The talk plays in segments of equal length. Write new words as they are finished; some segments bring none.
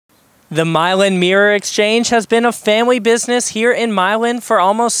The Milan Mirror Exchange has been a family business here in Milan for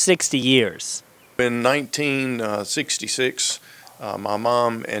almost 60 years. In 1966, my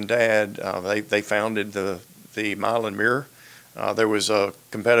mom and dad, they founded the Milan Mirror. There was a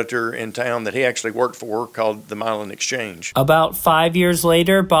competitor in town that he actually worked for called the Milan Exchange. About 5 years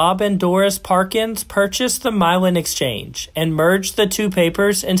later, Bob and Doris Parkins purchased the Milan Exchange and merged the two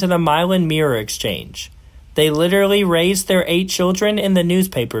papers into the Milan Mirror Exchange. They literally raised their 8 children in the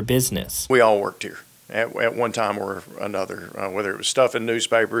newspaper business. We all worked here at one time or another, whether it was stuffing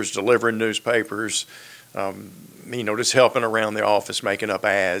newspapers, delivering newspapers, just helping around the office, making up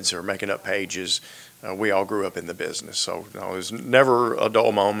ads or making up pages. We all grew up in the business, so it was never a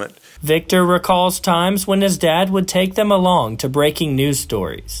dull moment. Victor recalls times when his dad would take them along to breaking news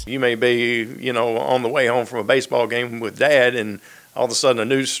stories. You may be, on the way home from a baseball game with Dad, and all of a sudden a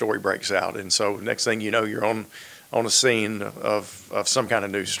news story breaks out, and so next thing you know, you're on a scene of some kind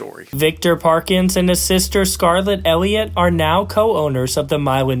of news story. Victor Parkins and his sister Scarlett Elliott are now co-owners of the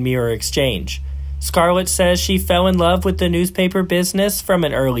Milan Mirror Exchange. Scarlett says she fell in love with the newspaper business from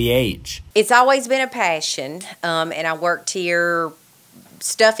an early age. It's always been a passion, and I worked here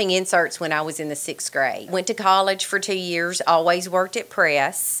stuffing inserts when I was in the 6th grade. Went to college for 2 years, always worked at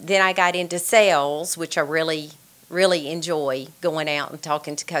press. Then I got into sales, which I really enjoy, going out and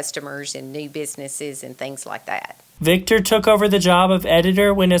talking to customers and new businesses and things like that. Victor took over the job of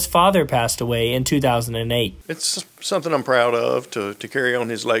editor when his father passed away in 2008. It's something I'm proud of, to carry on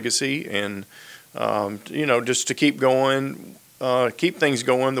his legacy and just to keep going, keep things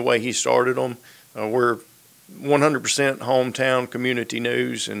going the way he started them. We're 100% hometown community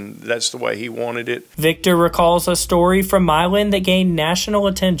news, and that's the way he wanted it. Victor recalls a story from Milan that gained national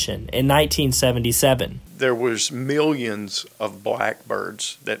attention in 1977. There was millions of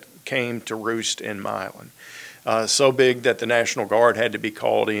blackbirds that came to roost in Milan. So big that the National Guard had to be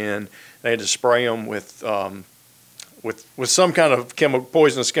called in. They had to spray them with some kind of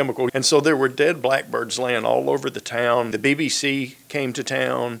poisonous chemical. And so there were dead blackbirds laying all over the town. The BBC came to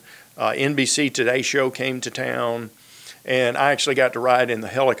town. NBC Today Show came to town. And I actually got to ride in the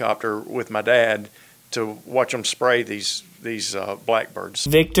helicopter with my dad to watch them spray these blackbirds.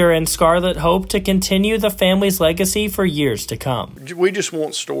 Victor and Scarlett hope to continue the family's legacy for years to come. We just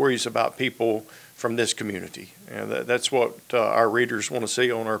want stories about people from this community, and that's what our readers want to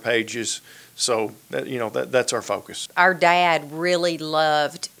see on our pages. So that's our focus. Our dad really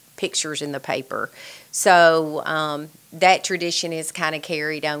loved pictures in the paper, so that tradition is kind of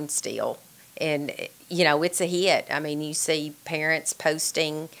carried on still, and it's a hit. I mean, you see parents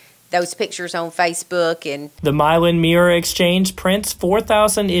posting those pictures on Facebook. And the Milan Mirror Exchange prints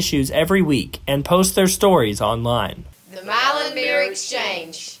 4,000 issues every week and posts their stories online. The Milan Mirror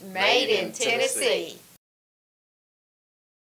Exchange, made in Tennessee.